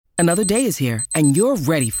Another day is here, and you're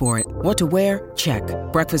ready for it. What to wear? Check.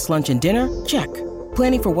 Breakfast, lunch, and dinner? Check.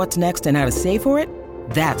 Planning for what's next and how to save for it?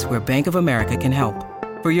 That's where Bank of America can help.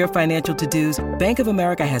 For your financial to-dos, Bank of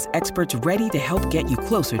America has experts ready to help get you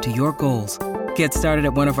closer to your goals. Get started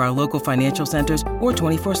at one of our local financial centers or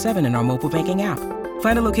 24/7 in our mobile banking app.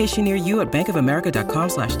 Find a location near you at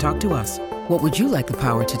bankofamerica.com/talktous. What would you like the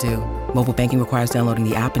power to do? Mobile banking requires downloading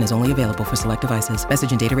the app and is only available for select devices.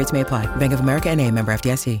 Message and data rates may apply. Bank of America N.A., member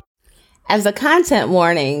FDIC. As a content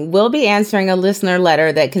warning, we'll be answering a listener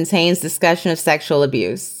letter that contains discussion of sexual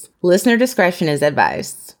abuse. Listener discretion is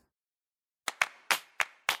advised.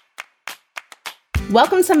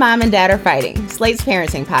 Welcome to Mom and Dad Are Fighting, Slate's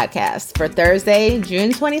parenting podcast for Thursday,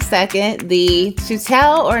 June 22nd, the To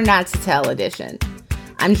Tell or Not to Tell edition.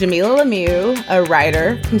 I'm Jamila Lemieux, a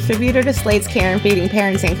writer, contributor to Slate's Care and Feeding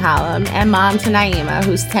Parenting column, and mom to Naima,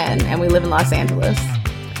 who's 10, and we live in Los Angeles.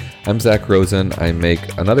 I'm Zach Rosen. I make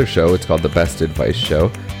another show. It's called The Best Advice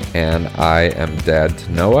Show. And I am dad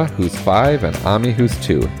to Noah, who's 5, and Ami, who's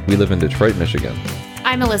 2. We live in Detroit, Michigan.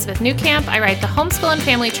 I'm Elizabeth Newcamp. I write the homeschool and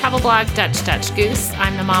family travel blog, Dutch Goose.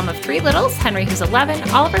 I'm the mom of 3 littles, Henry, who's 11,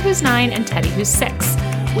 Oliver, who's 9, and Teddy, who's 6.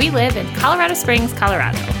 We live in Colorado Springs,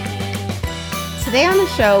 Colorado. Today on the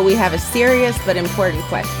show, we have a serious but important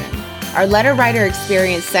question. Our letter writer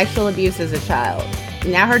experienced sexual abuse as a child.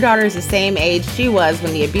 Now her daughter is the same age she was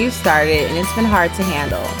when the abuse started, and it's been hard to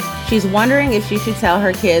handle. She's wondering if she should tell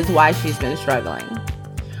her kids why she's been struggling.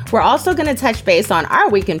 We're also going to touch base on our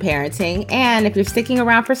week in parenting, and if you're sticking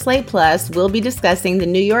around for Slate Plus, we'll be discussing the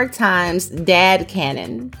New York Times Dad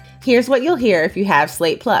Canon. Here's what you'll hear if you have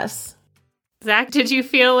Slate Plus. Zach, did you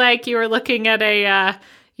feel like you were looking at a,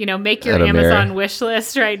 make your Amazon wish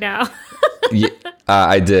list right now? Yeah,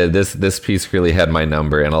 I did. This piece really had my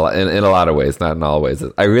number in a lot of ways, not in all ways.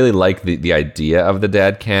 I really like the idea of the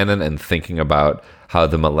dad canon and thinking about how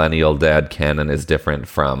the millennial dad canon is different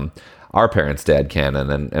from our parents' dad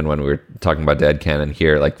canon. And when we were talking about dad canon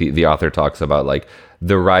here, like the author talks about like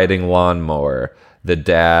the riding lawnmower, the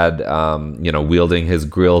dad, wielding his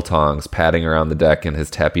grill tongs, padding around the deck in his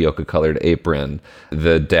tapioca-colored apron,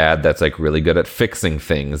 the dad that's like really good at fixing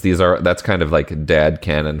things. That's kind of like dad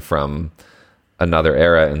canon from another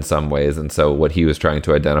era in some ways. And so what he was trying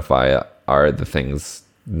to identify are the things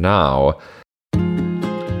now.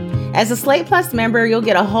 As a Slate Plus member, you'll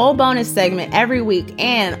get a whole bonus segment every week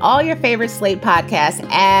and all your favorite Slate podcasts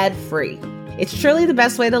ad-free. It's truly the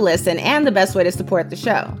best way to listen and the best way to support the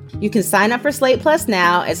show. You can sign up for Slate Plus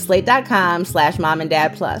now at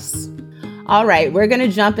slate.com/momanddadplus. All right, we're going to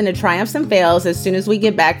jump into triumphs and fails as soon as we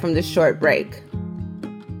get back from this short break.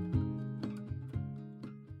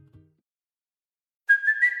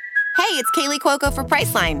 Hey, it's Kaylee Cuoco for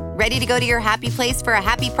Priceline. Ready to go to your happy place for a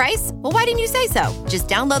happy price? Well, why didn't you say so? Just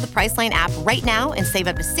download the Priceline app right now and save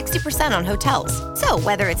up to 60% on hotels. So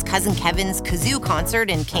whether it's Cousin Kevin's Kazoo Concert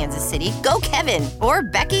in Kansas City, go Kevin, or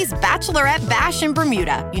Becky's Bachelorette Bash in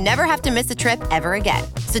Bermuda, you never have to miss a trip ever again.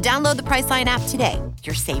 So download the Priceline app today.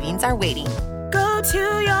 Your savings are waiting. Go to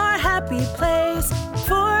your happy place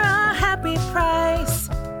for a happy price.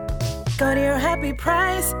 Go to your happy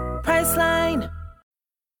price, Priceline.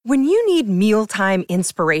 When you need mealtime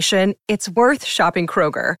inspiration, it's worth shopping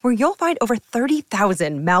Kroger, where you'll find over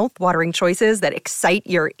 30,000 mouth-watering choices that excite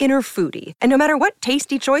your inner foodie. And no matter what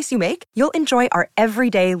tasty choice you make, you'll enjoy our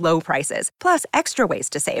everyday low prices, plus extra ways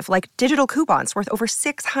to save, like digital coupons worth over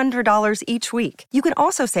 $600 each week. You can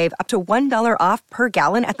also save up to $1 off per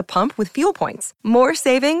gallon at the pump with fuel points. More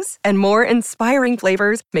savings and more inspiring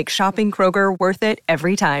flavors make shopping Kroger worth it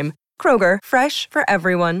every time. Kroger, fresh for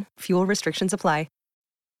everyone. Fuel restrictions apply.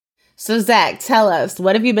 So Zach, tell us,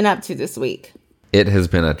 what have you been up to this week? It has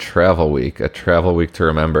been a travel week to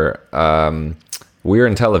remember. We're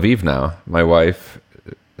in Tel Aviv now, my wife,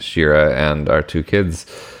 Shira, and our 2 kids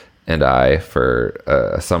and I for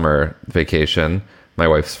a summer vacation. My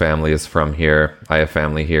wife's family is from here. I have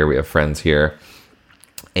family here. We have friends here.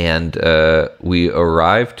 And we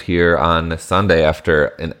arrived here on Sunday after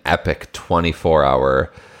an epic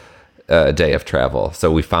 24-hour day of travel.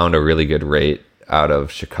 So we found a really good rate out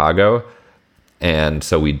of Chicago, and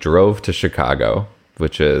so we drove to Chicago,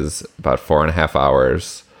 which is about 4.5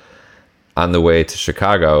 hours. On the way to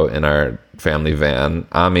Chicago in our family van,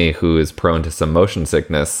 Ami, who is prone to some motion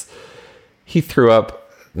sickness, he threw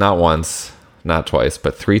up not once, not twice,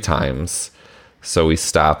 but 3 times. So we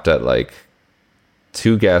stopped at like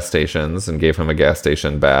 2 gas stations and gave him a gas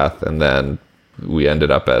station bath, and then we ended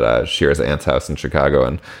up at Shira's aunt's house in Chicago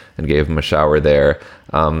and gave him a shower there.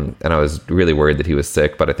 And I was really worried that he was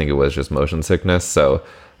sick, but I think it was just motion sickness. So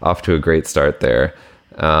off to a great start there.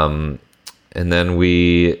 And then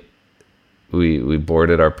we we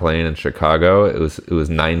boarded our plane in Chicago. It was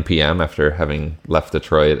 9 p.m. after having left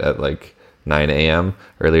Detroit at like 9 a.m.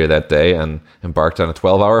 earlier that day, and embarked on a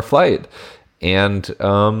 12-hour flight.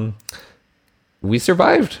 And we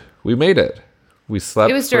survived. We made it. We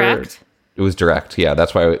slept. It was direct. It was direct. Yeah,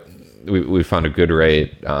 that's why we found a good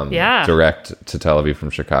rate. Direct to Tel Aviv from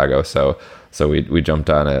Chicago. So we jumped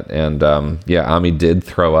on it, and Ami did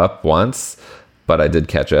throw up once, but I did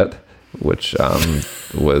catch it, which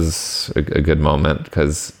was a good moment,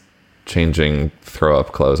 because changing throw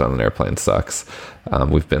up clothes on an airplane sucks.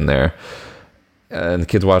 We've been there, and the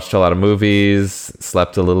kids watched a lot of movies,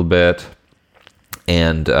 slept a little bit,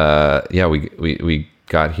 and we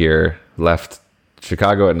got here, left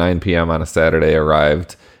Chicago at 9 p.m. on a Saturday,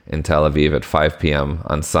 arrived in Tel Aviv at 5 p.m.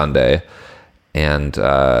 on Sunday, and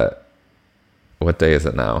what day is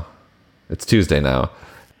it now? It's Tuesday now.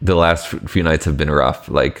 The last few nights have been rough.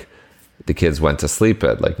 Like, the kids went to sleep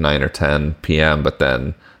at like 9 or 10 p.m., but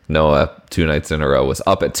then Noah 2 nights in a row was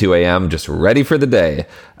up at 2 a.m. just ready for the day.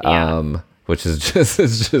 Which is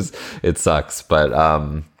just it sucks, but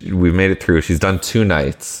we've made it through. She's done 2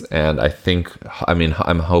 nights, and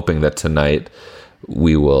I'm hoping that tonight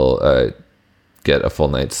we will get a full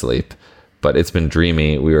night's sleep. But it's been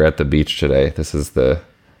dreamy. We were at the beach today. This is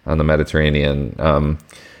on the Mediterranean,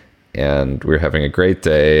 and we were having a great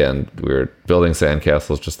day, and we were building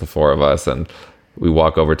sandcastles, just the 4 of us, and we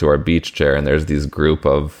walk over to our beach chair, and there's these group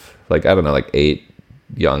of like 8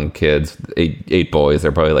 young kids, eight boys.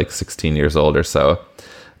 They're probably like 16 years old or so.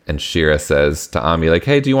 And Shira says to Ami, like,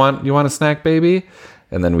 "Hey, do you want a snack, baby?"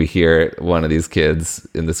 And then we hear one of these kids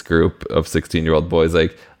in this group of 16-year-old boys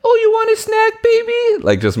like, "Oh, you want a snack, baby?"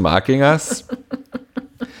 Like, just mocking us.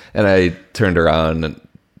 And I turned around, and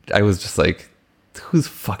I was just like, who's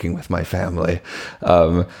fucking with my family?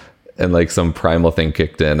 And like some primal thing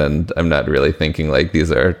kicked in, and I'm not really thinking like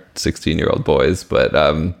these are 16-year-old boys, but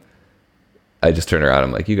I just turned around.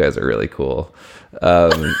 I'm like, you guys are really cool.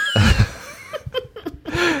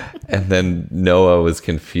 And then Noah was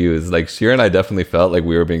confused. Like, Shira and I definitely felt like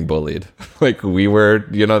we were being bullied. Like, we were,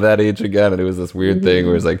 that age again. And it was this weird thing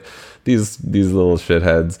where it's like these little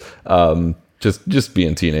shitheads, just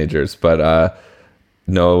being teenagers. But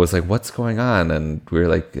Noah was like, "What's going on?" And we were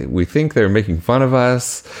like, "We think they're making fun of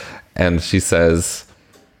us." And she says,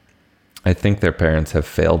 "I think their parents have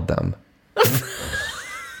failed them."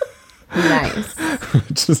 Nice.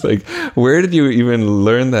 Just like, where did you even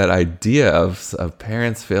learn that idea of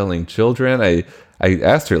parents failing children? I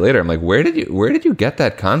asked her later, I'm like, where did you get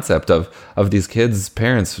that concept of these kids'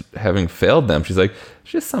 parents having failed them? She's like,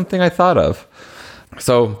 it's just something I thought of.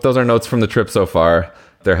 So those are notes from the trip so far.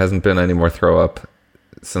 There hasn't been any more throw up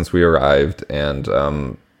since we arrived, and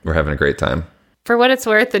we're having a great time. For what it's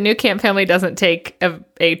worth, the New Camp family doesn't take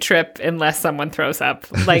a trip unless someone throws up.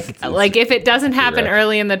 Like if it doesn't happen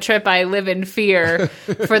early in the trip, I live in fear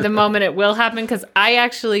for the moment it will happen. Because I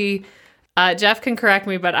actually, Jeff can correct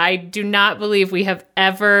me, but I do not believe we have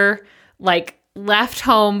ever left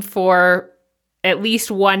home for at least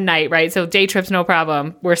one night, right? So day trips, no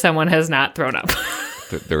problem, where someone has not thrown up.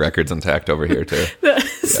 The record's intact over here too.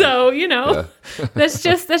 So that's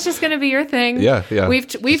just going to be your thing. Yeah.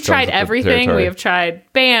 We've tried everything. We have tried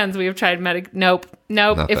bans. We have tried Nope.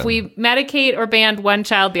 Nothing. If we medicate or ban one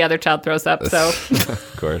child, the other child throws up. So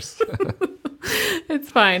of course,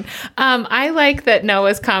 it's fine. I like that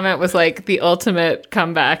Noah's comment was like the ultimate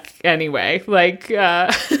comeback. Anyway,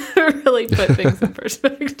 really put things in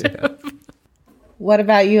perspective. Yeah. What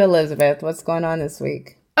about you, Elizabeth? What's going on this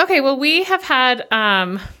week? Okay, well, we have had,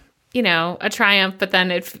 a triumph, but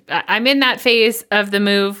then I'm in that phase of the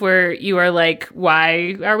move where you are like,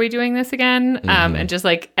 why are we doing this again? And just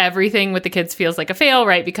like everything with the kids feels like a fail,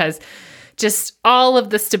 right? Because just all of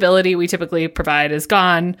the stability we typically provide is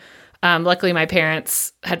gone. Luckily, my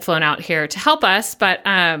parents had flown out here to help us, but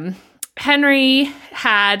Henry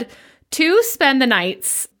had 2 spend the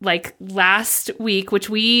nights last week, which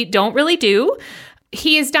we don't really do.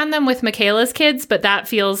 He has done them with Michaela's kids, but that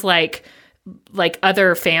feels like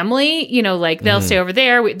other family, they'll stay over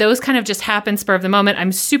there. Those kind of just happen spur of the moment.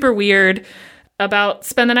 I'm super weird about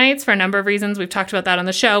spend the nights for a number of reasons. We've talked about that on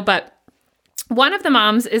the show, but one of the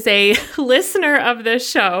moms is a listener of this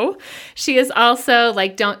show. She is also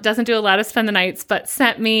doesn't do a lot of spend the nights, but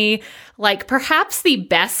sent me perhaps the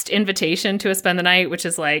best invitation to a spend the night, which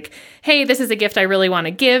is hey, this is a gift I really want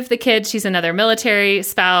to give the kids. She's another military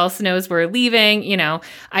spouse, knows we're leaving.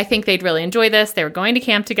 I think they'd really enjoy this. They were going to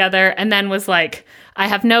camp together, and then was like, I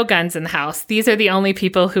have no guns in the house. These are the only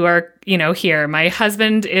people who are, here. My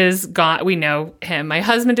husband is gone. We know him. My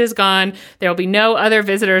husband is gone. There will be no other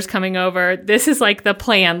visitors coming over. This this is like the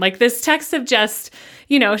plan. Like this text of just,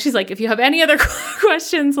 she's like, if you have any other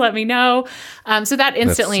questions, let me know. So that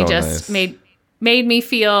instantly nice. made me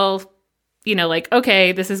feel, like,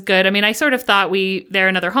 okay, this is good. I mean, I sort of thought they're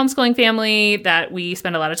another homeschooling family that we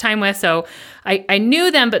spend a lot of time with. So I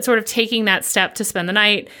knew them, but sort of taking that step to spend the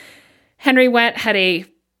night. Henry had a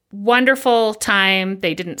wonderful time.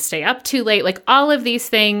 They didn't stay up too late. Like all of these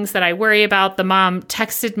things that I worry about. The mom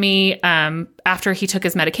texted me after he took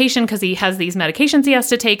his medication because he has these medications he has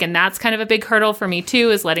to take. And that's kind of a big hurdle for me too,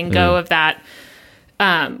 is letting go of that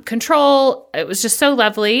control. It was just so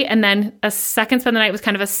lovely. And then a second spend the night was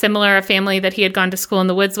kind of a family that he had gone to school in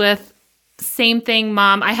the woods with. Same thing,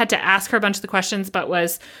 mom. I had to ask her a bunch of the questions, but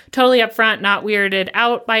was totally upfront, not weirded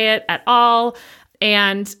out by it at all.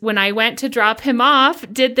 And when I went to drop him off,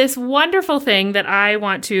 did this wonderful thing that I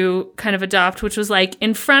want to kind of adopt, which was like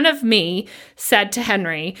in front of me, said to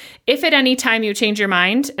Henry, if at any time you change your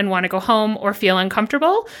mind and want to go home or feel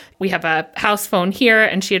uncomfortable, we have a house phone here,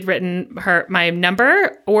 and she had written my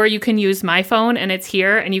number, or you can use my phone and it's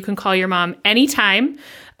here, and you can call your mom anytime,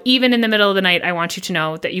 even in the middle of the night. I want you to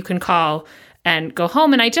know that you can call and go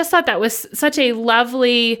home. And I just thought that was such a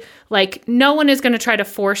lovely, like, no one is going to try to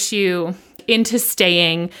force you into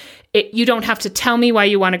staying. You don't have to tell me why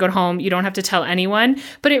you want to go home. You don't have to tell anyone.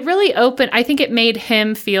 But it really I think it made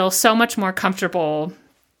him feel so much more comfortable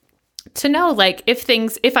to know, like,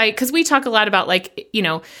 because we talk a lot about, like,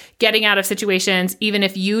 getting out of situations, even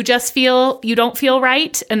if you just feel you don't feel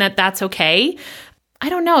right, and that's okay. I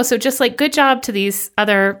don't know. So just like, good job to these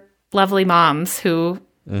other lovely moms who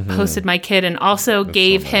hosted my kid and also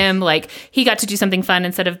gave him, like, he got to do something fun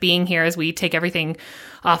instead of being here as we take everything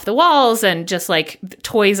off the walls and just like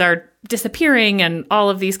toys are disappearing and all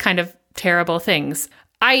of these kind of terrible things.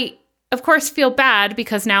 I, of course, feel bad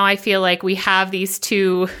because now I feel like we have these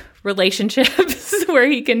two relationships where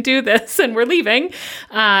he can do this and we're leaving.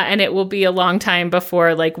 And it will be a long time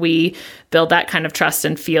before, like, we build that kind of trust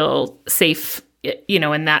and feel safe,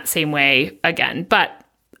 in that same way again. But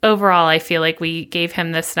overall, I feel like we gave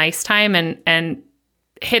him this nice time and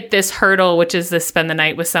hit this hurdle, which is this spend the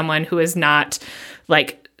night with someone who is not,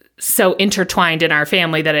 like, so intertwined in our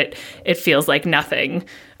family that it feels like nothing.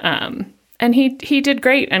 And he did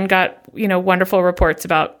great and got, wonderful reports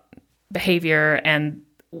about behavior and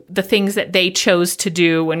the things that they chose to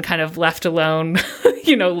do when kind of left alone,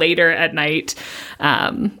 later at night.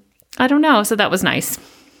 I don't know. So that was nice.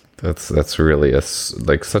 That's really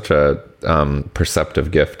such a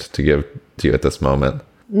perceptive gift to give to you at this moment.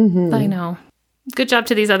 Mm-hmm. I know. Good job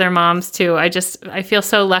to these other moms too. I feel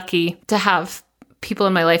so lucky to have people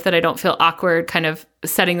in my life that I don't feel awkward kind of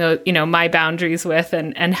setting my boundaries with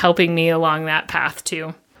and helping me along that path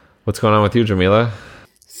too. What's going on with you, Jamila?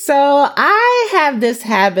 So I have this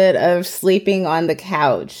habit of sleeping on the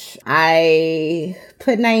couch. I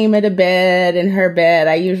put Naima to bed in her bed.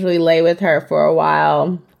 I usually lay with her for a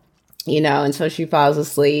while, until she falls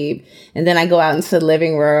asleep. And then I go out into the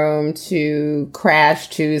living room to crash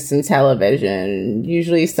to some television,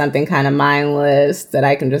 usually something kind of mindless that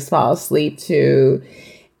I can just fall asleep to.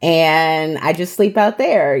 And I just sleep out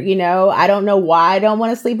there. I don't know why I don't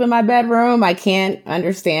want to sleep in my bedroom. I can't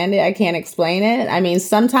understand it. I can't explain it. I mean,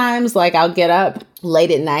 sometimes, like, I'll get up late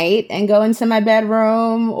at night and go into my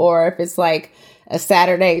bedroom, or if it's like a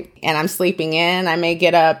Saturday and I'm sleeping in, I may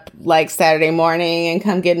get up like Saturday morning and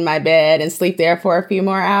come get in my bed and sleep there for a few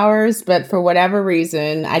more hours. But for whatever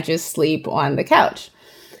reason, I just sleep on the couch.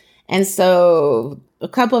 And so a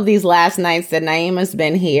couple of these last nights that Naima's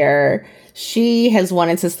been here, she has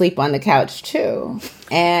wanted to sleep on the couch too.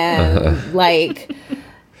 And what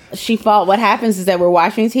happens is that we're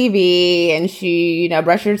watching TV and she,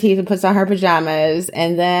 brushes her teeth and puts on her pajamas.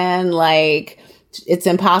 And then, like, it's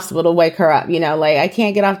impossible to wake her up, I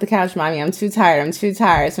can't get off the couch, mommy. I'm too tired.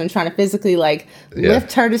 So I'm trying to physically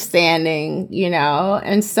lift her to standing,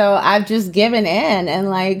 and so I've just given in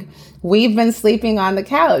and we've been sleeping on the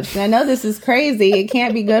couch. And I know this is crazy. It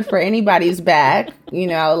can't be good for anybody's back.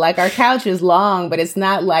 Our couch is long, but it's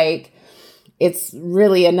not like it's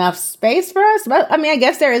really enough space for us. But I mean, I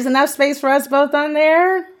guess there is enough space for us both on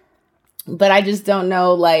there, but I just don't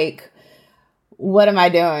know, what am I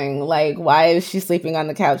doing? Why is she sleeping on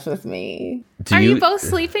the couch with me? Are you both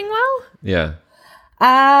sleeping well?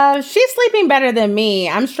 Yeah. She's sleeping better than me.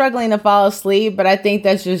 I'm struggling to fall asleep, but I think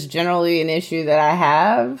that's just generally an issue that I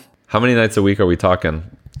have. How many nights a week are we talking?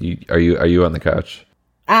 Are you on the couch?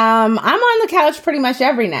 I'm on the couch pretty much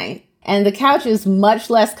every night. And the couch is much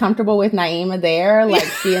less comfortable with Naima there.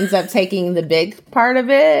 She ends up taking the big part of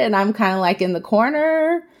it, and I'm kind of in the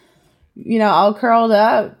corner, all curled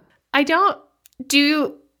up.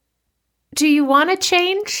 Do you want to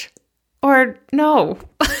change? Or no?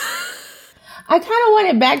 I kind of want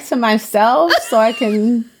it back to myself so I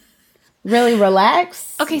can really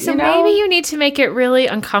relax. Okay, so maybe you need to make it really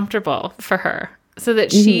uncomfortable for her so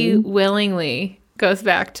that she willingly goes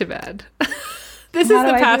back to bed. This is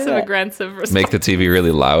the passive aggressive response. Make the TV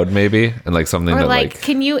really loud, maybe, and like something or that like,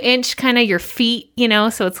 can you inch kind of your feet,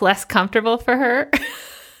 so it's less comfortable for her?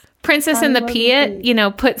 Princess and the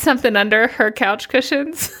Peat, put something under her couch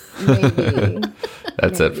cushions. Maybe.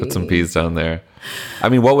 That's it. Put some peas down there. I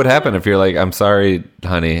mean, what would happen if you're like, I'm sorry,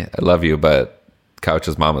 honey, I love you, but couch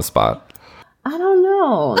is mama's spot? I don't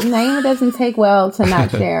know. Naima doesn't take well to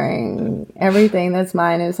not sharing. Everything that's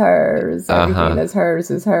mine is hers. Everything that's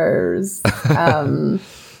hers is hers.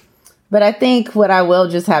 But I think what I will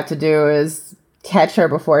just have to do is catch her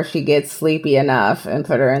before she gets sleepy enough and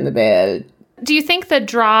put her in the bed. Do you think the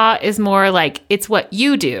draw is more like it's what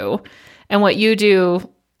you do, and what you do,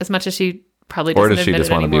 as much as she probably doesn't admit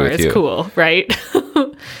it anymore, is cool, right?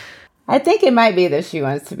 I think it might be that she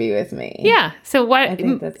wants to be with me. Yeah. So what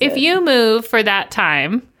if you move for that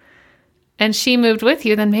time and she moved with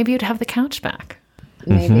you, then maybe you'd have the couch back.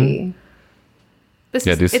 Maybe.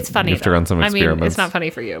 It's funny. You have to run some experiments. I mean, it's not funny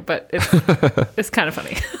for you, but it's kind of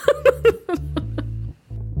funny.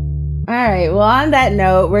 All right. Well, on that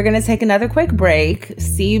note, we're going to take another quick break.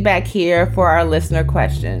 See you back here for our listener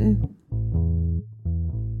question.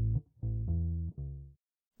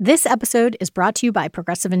 This episode is brought to you by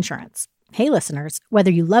Progressive Insurance. Hey, listeners, whether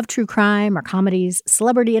you love true crime or comedies,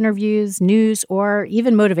 celebrity interviews, news, or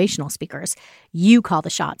even motivational speakers, you call the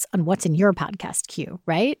shots on what's in your podcast queue,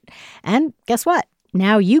 right? And guess what?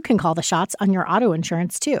 Now you can call the shots on your auto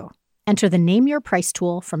insurance, too. Enter the Name Your Price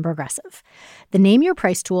tool from Progressive. The Name Your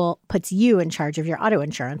Price tool puts you in charge of your auto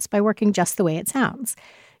insurance by working just the way it sounds.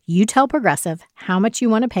 You tell Progressive how much you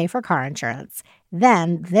want to pay for car insurance.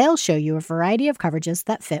 Then they'll show you a variety of coverages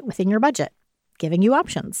that fit within your budget, giving you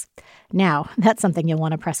options. Now, that's something you'll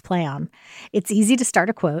want to press play on. It's easy to start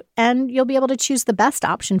a quote, and you'll be able to choose the best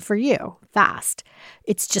option for you fast.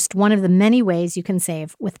 It's just one of the many ways you can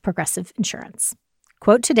save with Progressive Insurance.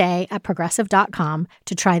 Quote today at Progressive.com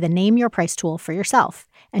to try the Name Your Price tool for yourself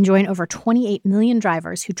and join over 28 million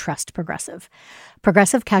drivers who trust Progressive.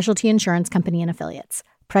 Progressive Casualty Insurance Company and Affiliates.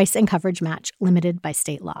 Price and coverage match limited by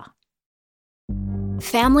state law.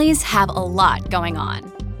 Families have a lot going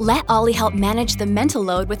on. Let Ollie help manage the mental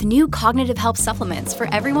load with new cognitive help supplements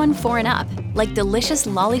for everyone 4 and up, like delicious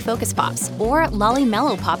Lolly Focus Pops or Lolly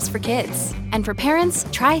Mellow Pops for kids. And for parents,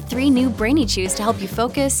 try 3 new Brainy Chews to help you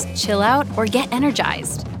focus, chill out, or get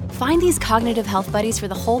energized. Find these cognitive health buddies for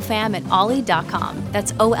the whole fam at ollie.com.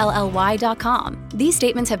 That's OLLY.com. These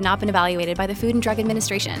statements have not been evaluated by the Food and Drug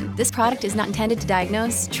Administration. This product is not intended to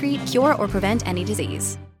diagnose, treat, cure, or prevent any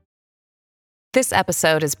disease. This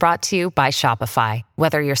episode is brought to you by Shopify.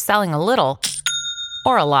 Whether you're selling a little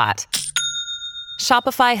or a lot,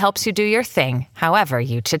 Shopify helps you do your thing, however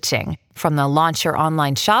you cha-ching. From the launch your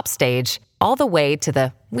online shop stage, all the way to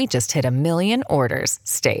the we just hit 1 million orders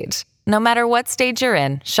stage. No matter what stage you're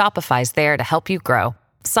in, Shopify's there to help you grow.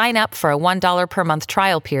 Sign up for a $1 per month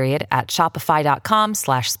trial period at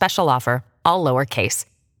shopify.com/special offer, all lowercase.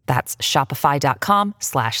 That's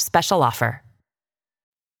shopify.com/special offer.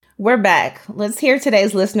 We're back. Let's hear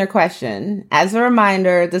today's listener question. As a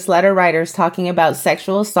reminder, this letter writer is talking about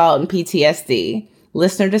sexual assault and PTSD.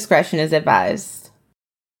 Listener discretion is advised.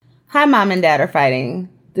 Hi, Mom and Dad are fighting.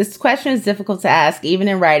 This question is difficult to ask, even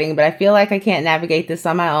in writing, but I feel like I can't navigate this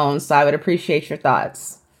on my own, so I would appreciate your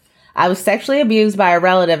thoughts. I was sexually abused by a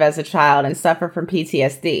relative as a child and suffer from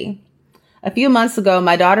PTSD. A few months ago,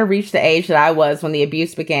 my daughter reached the age that I was when the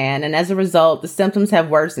abuse began, and as a result, the symptoms have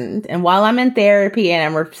worsened. And while I'm in therapy and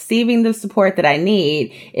I'm receiving the support that I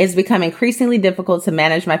need, it's become increasingly difficult to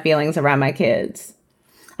manage my feelings around my kids.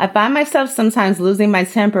 I find myself sometimes losing my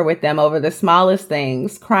temper with them over the smallest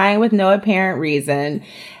things, crying with no apparent reason,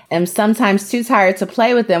 and sometimes too tired to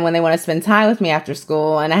play with them when they want to spend time with me after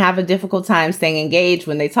school, and I have a difficult time staying engaged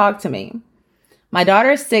when they talk to me. My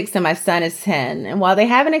daughter is 6 and my son is 10, and while they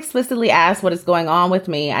haven't explicitly asked what is going on with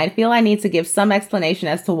me, I feel I need to give some explanation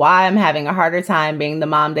as to why I'm having a harder time being the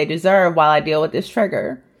mom they deserve while I deal with this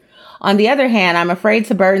trigger. On the other hand, I'm afraid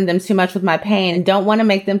to burden them too much with my pain and don't want to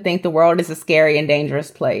make them think the world is a scary and dangerous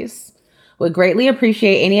place. Would greatly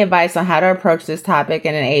appreciate any advice on how to approach this topic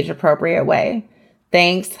in an age-appropriate way.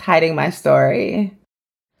 Thanks, hiding my story.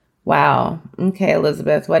 Wow. Okay,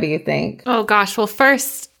 Elizabeth, what do you think? Oh gosh. Well,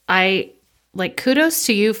 first, kudos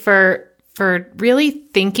to you for really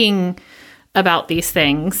thinking about these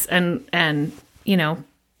things and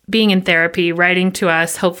being in therapy, writing to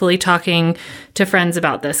us, hopefully talking to friends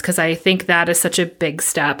about this, because I think that is such a big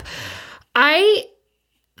step. I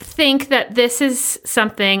think that this is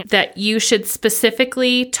something that you should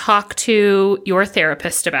specifically talk to your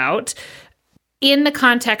therapist about in the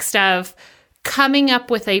context of coming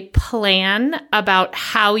up with a plan about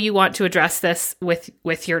how you want to address this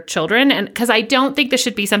with your children. And because I don't think this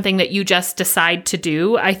should be something that you just decide to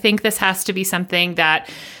do. I think this has to be something that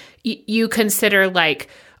you consider, like,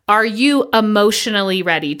 are you emotionally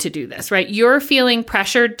ready to do this, right? You're feeling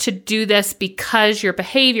pressured to do this because your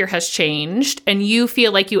behavior has changed and you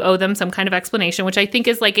feel like you owe them some kind of explanation, which I think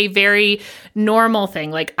is like a very normal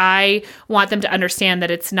thing. Like, I want them to understand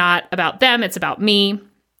that it's not about them, it's about me.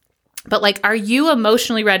 But like, are you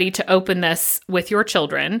emotionally ready to open this with your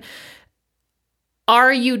children?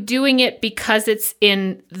 Are you doing it because it's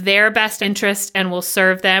in their best interest and will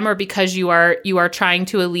serve them, or because you are trying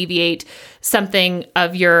to alleviate something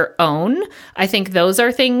of your own? I think those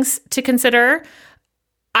are things to consider.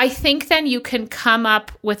 I think then you can come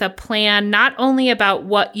up with a plan not only about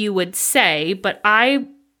what you would say, but I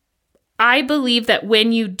believe that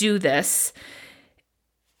when you do this,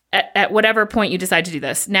 at whatever point you decide to do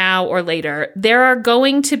this, now or later, there are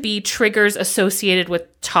going to be triggers associated with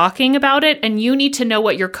talking about it, and you need to know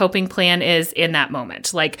what your coping plan is in that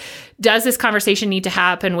moment. Like, does this conversation need to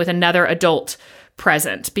happen with another adult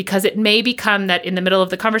present? Because it may become that in the middle of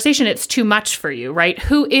the conversation, it's too much for you, right?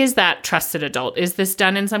 Who is that trusted adult? Is this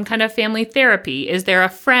done in some kind of family therapy? Is there a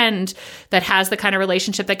friend that has the kind of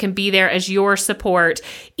relationship that can be there as your support?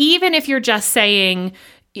 Even if you're just saying,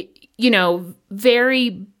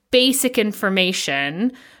 very basic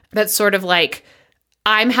information that's sort of like,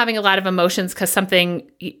 I'm having a lot of emotions because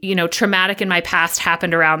something, traumatic in my past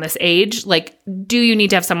happened around this age. Like, do you need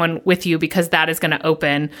to have someone with you? Because that is going to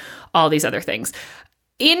open all these other things.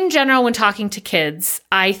 In general, when talking to kids,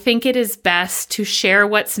 I think it is best to share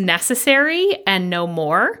what's necessary and no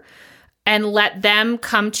more, and let them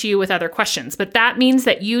come to you with other questions. But that means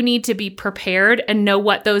that you need to be prepared and know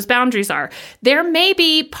what those boundaries are. There may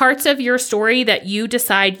be parts of your story that you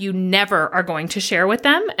decide you never are going to share with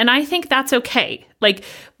them, and I think that's okay.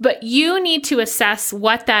 But you need to assess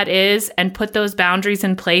what that is and put those boundaries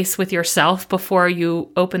in place with yourself before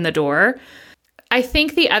you open the door. I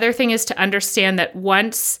think the other thing is to understand that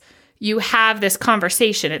once you have this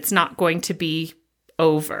conversation, it's not going to be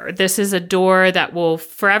over. This is a door that will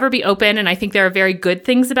forever be open. And I think there are very good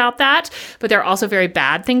things about that, but there are also very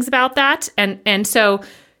bad things about that. And so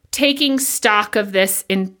taking stock of this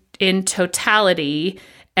in totality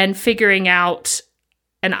and figuring out,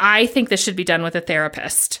 and I think this should be done with a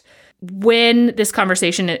therapist, when this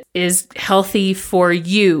conversation is healthy for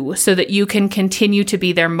you so that you can continue to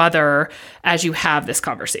be their mother as you have this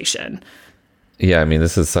conversation. Yeah, I mean,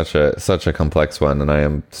 this is such a complex one, and I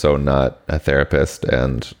am so not a therapist,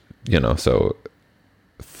 and so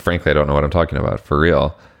frankly, I don't know what I'm talking about for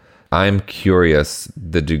real. I'm curious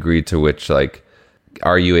the degree to which, like,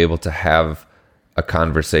 are you able to have a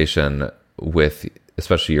conversation with,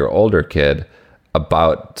 especially your older kid,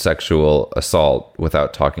 about sexual assault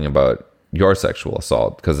without talking about your sexual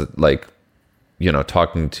assault? Because,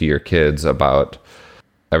 talking to your kids about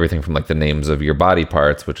everything from, like, the names of your body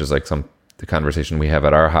parts, which is like the conversation we have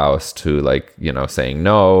at our house, to saying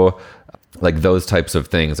no, like those types of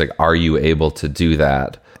things. Like, are you able to do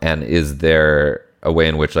that? And is there a way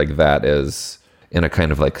in which, like, that is in a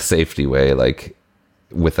kind of like safety way, like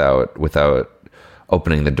without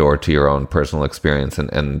opening the door to your own personal experience?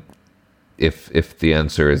 And if the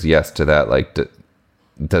answer is yes to that, like,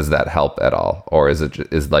 does that help at all? Or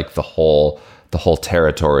is like the whole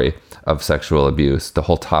territory of sexual abuse, the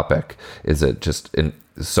whole topic, is it just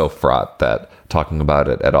so fraught that talking about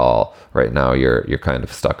it at all right now you're kind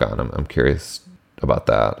of stuck on? I'm curious about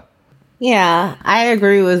that. Yeah, I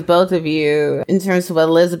agree with both of you in terms of what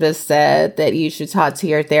Elizabeth said, that you should talk to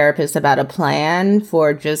your therapist about a plan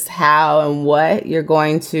for just how and what you're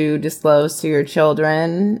going to disclose to your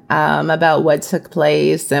children, about what took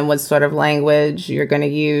place and what sort of language you're going to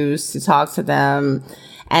use to talk to them.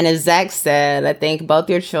 And as Zach said, I think both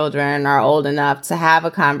your children are old enough to have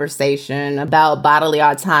a conversation about bodily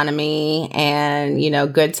autonomy and,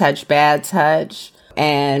 good touch, bad touch,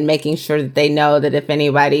 and making sure that they know that if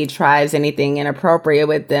anybody tries anything inappropriate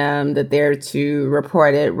with them, that they're to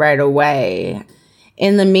report it right away.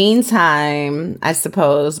 In the meantime, I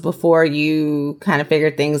suppose, before you kind of figure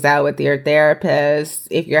things out with your therapist,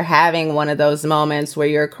 if you're having one of those moments where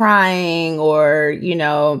you're crying or,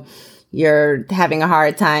 you're having a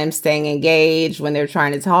hard time staying engaged when they're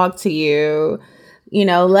trying to talk to you,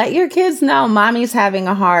 let your kids know mommy's having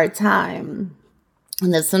a hard time.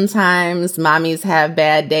 And that sometimes mommies have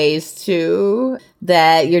bad days too,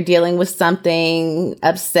 that you're dealing with something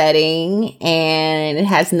upsetting and it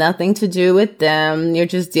has nothing to do with them. You're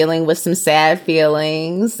just dealing with some sad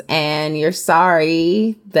feelings and you're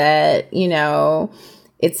sorry that, you know,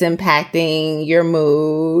 it's impacting your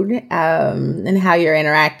mood and how you're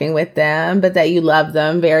interacting with them, but that you love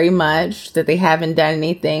them very much, that they haven't done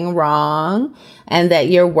anything wrong, and that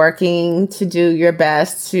you're working to do your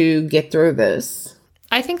best to get through this.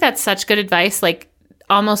 I think that's such good advice, like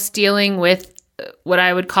almost dealing with what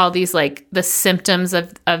I would call these, like the symptoms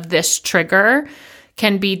of this trigger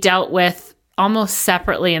can be dealt with almost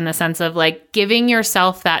separately in the sense of like giving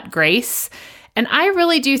yourself that grace. And I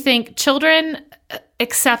really do think children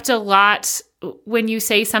accept a lot when you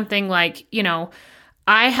say something like, you know,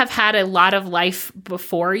 I have had a lot of life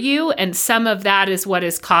before you, and some of that is what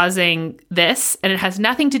is causing this, and it has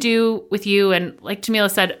nothing to do with you. And like Jamila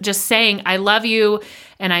said, just saying, I love you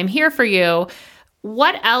and I'm here for you.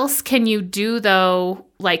 What else can you do though?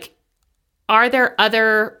 Like, are there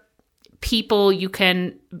other people you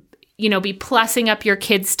can, you know, be plussing up your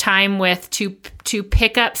kids' time with to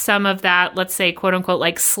pick up some of that, let's say, quote unquote,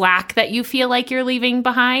 like slack that you feel like you're leaving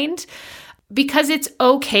behind? Because it's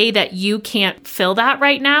okay that you can't fill that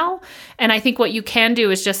right now. And I think what you can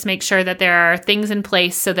do is just make sure that there are things in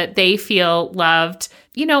place so that they feel loved,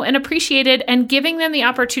 you know, and appreciated, and giving them the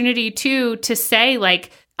opportunity to say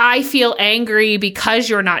like, I feel angry because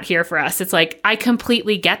you're not here for us. It's like, I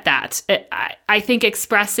completely get that. I think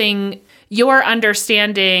expressing your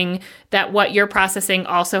understanding that what you're processing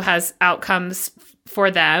also has outcomes for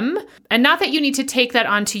them. And not that you need to take that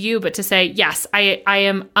onto you, but to say, yes, I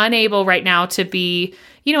am unable right now to be,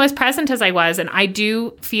 you know, as present as I was. And I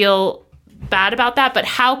do feel bad about that, but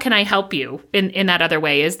how can I help you in that other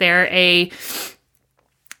way? Is there a,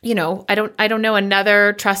 you know, I don't know,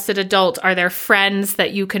 another trusted adult? Are there friends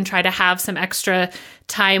that you can try to have some extra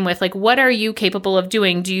time with? Like, what are you capable of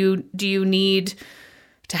doing? Do you need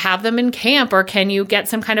to have them in camp, or can you get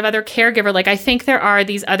some kind of other caregiver? Like, I think there are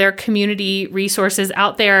these other community resources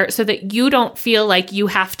out there so that you don't feel like you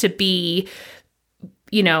have to be,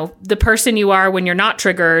 you know, the person you are when you're not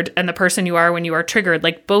triggered and the person you are when you are triggered.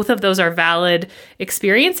 Like, both of those are valid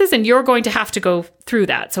experiences and you're going to have to go through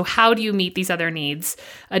that. So how do you meet these other needs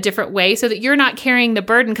a different way so that you're not carrying the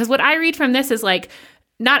burden? Because what I read from this is like,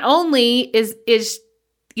 not only is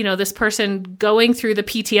you know, this person going through the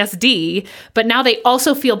PTSD, but now they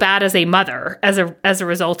also feel bad as a mother as a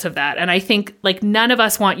result of that. And I think like none of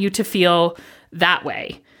us want you to feel that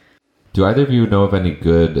way. Do either of you know of any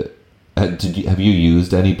good, have you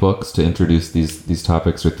used any books to introduce these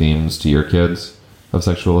topics or themes to your kids of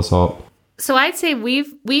sexual assault? So I'd say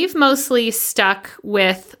we've mostly stuck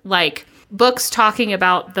with like books talking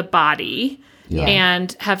about the body. Yeah.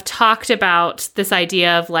 And have talked about this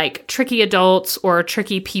idea of like tricky adults or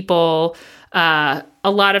tricky people. A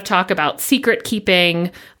lot of talk about secret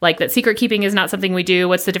keeping, like that secret keeping is not something we do.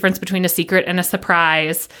 What's the difference between a secret and a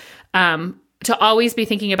surprise? To always be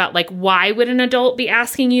thinking about like, why would an adult be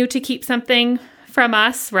asking you to keep something from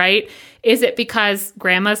us, right? Is it because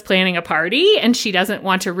grandma's planning a party and she doesn't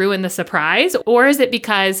want to ruin the surprise? Or is it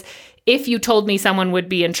because if you told me, someone would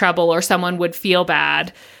be in trouble or someone would feel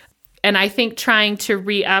bad? And I think trying to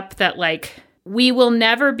re-up that, like, we will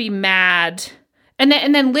never be mad, and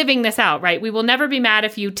then living this out, right? We will never be mad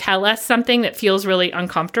if you tell us something that feels really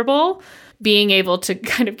uncomfortable, being able to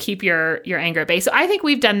kind of keep your anger at bay. So I think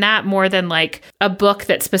we've done that more than, like, a book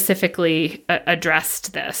that specifically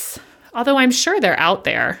addressed this. Although I'm sure they're out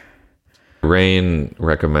there. Rain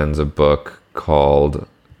recommends a book called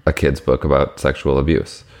A Kid's Book About Sexual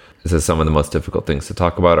Abuse. It says some of the most difficult things to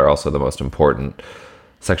talk about are also the most important.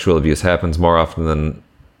 Sexual abuse happens more often than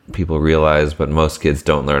people realize, but most kids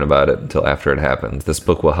don't learn about it until after it happens. This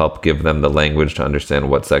book will help give them the language to understand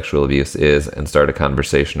what sexual abuse is and start a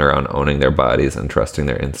conversation around owning their bodies and trusting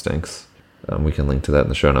their instincts. We can link to that in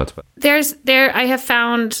the show notes. I have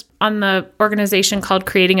found on the organization called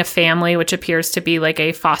Creating a Family, which appears to be like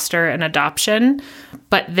a foster and adoption,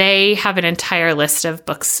 but they have an entire list of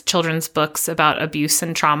books, children's books about abuse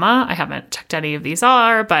and trauma. I haven't checked any of these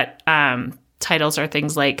are, but titles are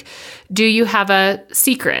things like, do you have a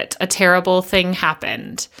secret? A terrible thing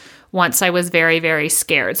happened. Once I was very, very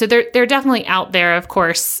scared. So they're definitely out there. Of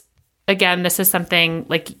course, again, this is something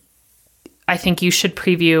like I think you should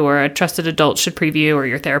preview, or a trusted adult should preview, or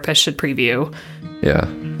your therapist should preview. Yeah.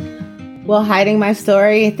 Well, Hiding My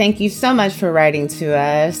Story, thank you so much for writing to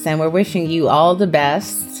us, and we're wishing you all the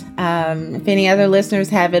best. If any other listeners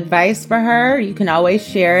have advice for her, you can always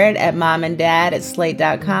share it at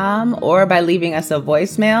momanddad@slate.com or by leaving us a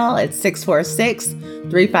voicemail at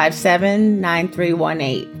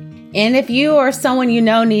 646-357-9318. And if you or someone you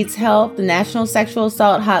know needs help, the National Sexual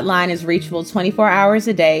Assault Hotline is reachable 24 hours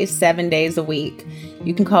a day, 7 days a week.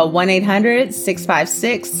 You can call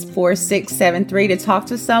 1-800-656-4673 to talk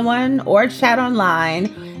to someone or chat online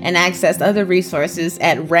and access other resources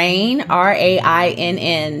at rainn.org.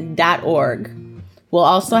 We'll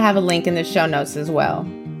also have a link in the show notes as well.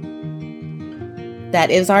 That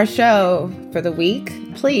is our show for the week.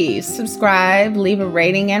 Please subscribe, leave a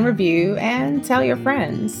rating and review, and tell your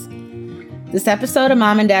friends. This episode of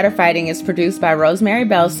Mom and Dad Are Fighting is produced by Rosemary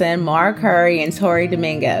Belson, Mara Curry, and Tori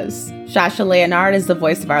Dominguez. Shasha Leonard is the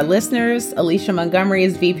voice of our listeners. Alicia Montgomery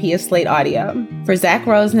is VP of Slate Audio. For Zach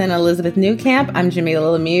Rosen and Elizabeth Newcamp, I'm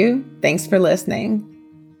Jamila Lemieux. Thanks for listening.